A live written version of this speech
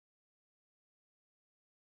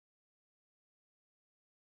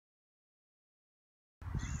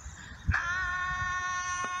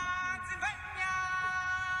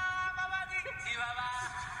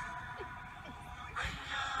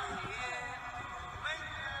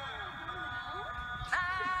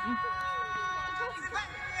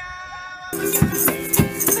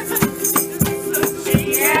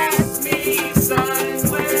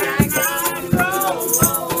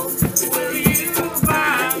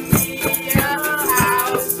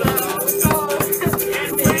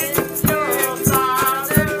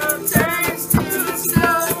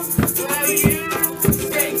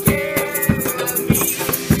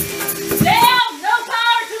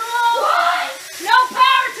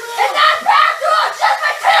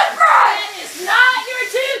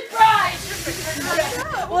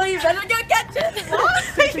Well, you better go catch it.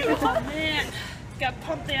 Oh man, gotta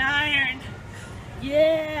pump the iron.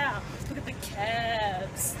 Yeah, look at the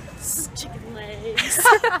calves, chicken legs,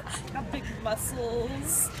 got big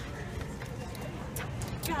muscles.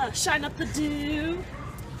 Gotta shine up the dew.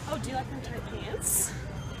 Oh, do you like them tight pants?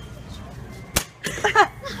 Go,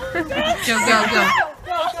 go, go.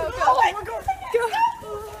 Oh my God. Go.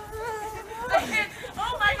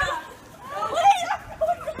 Oh my God.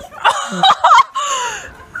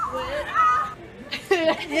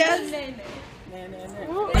 Yes.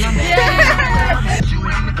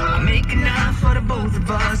 I make enough for the both of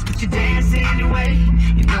us, but you dance anyway.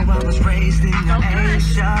 You know I was raised in the A,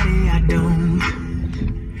 shawty, I don't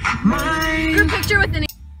mind. Group picture with an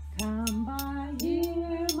Come by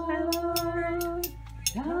here, my Lord.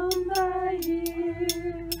 Come by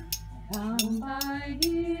here. Come by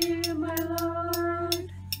here, my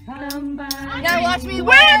Lord. Come by. Now watch me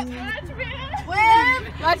Whip! Whip!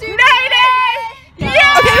 Watch me.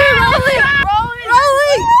 Yeah! Okay, rolling!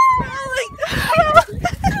 Rolling!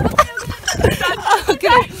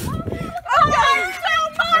 Okay.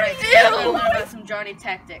 Alright, so we're gonna learn about some Johnny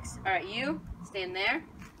tactics. Alright, you stand there.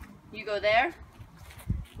 You go there.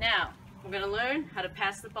 Now, we're gonna learn how to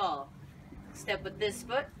pass the ball. Step with this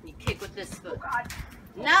foot, and you kick with this foot.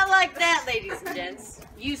 Not like that, ladies and gents.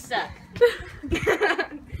 You suck.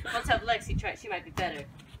 Let's have Lexi try it. She might be better.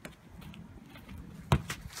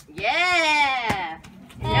 Yeah!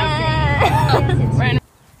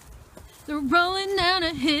 They're rolling down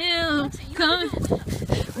a hill. Coming.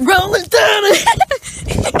 Rolling down a hill.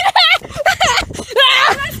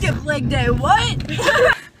 Skip leg day. What?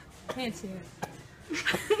 Can't see it.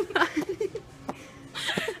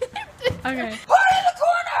 Okay. Party in the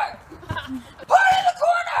corner! Party in the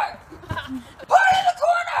corner! Party in the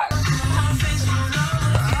corner!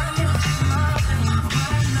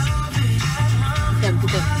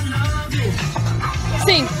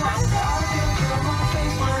 Sing.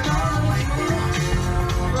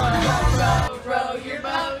 Row your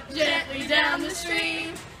boat gently down the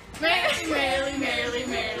stream. Merrily, merrily, merrily,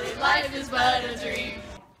 merrily, life is but a dream.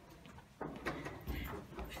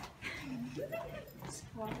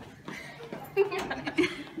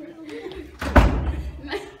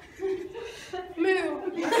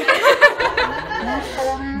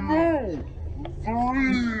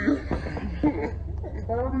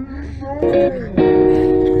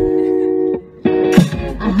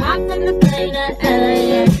 I hopped on the plane at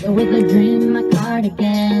LAX with a dream in my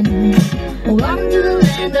cardigan. Welcome to the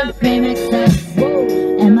land of fame excess.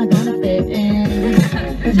 Am I gonna fit in?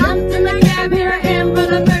 Jumped in the cab, here I am for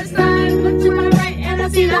the first time. Look to my right and I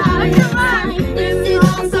see the Hollywood line. This is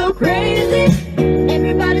all so crazy.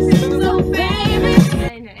 Everybody seems so famous.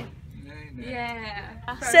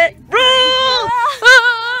 Yeah. Set. Roll.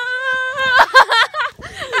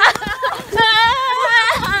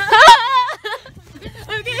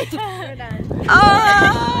 Okay. We're done. Oh.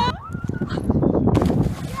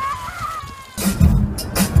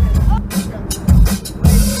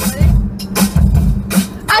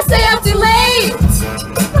 I stay up too late.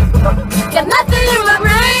 Got nothing in my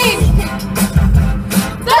brain.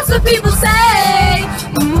 That's what people say.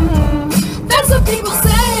 That's what people say.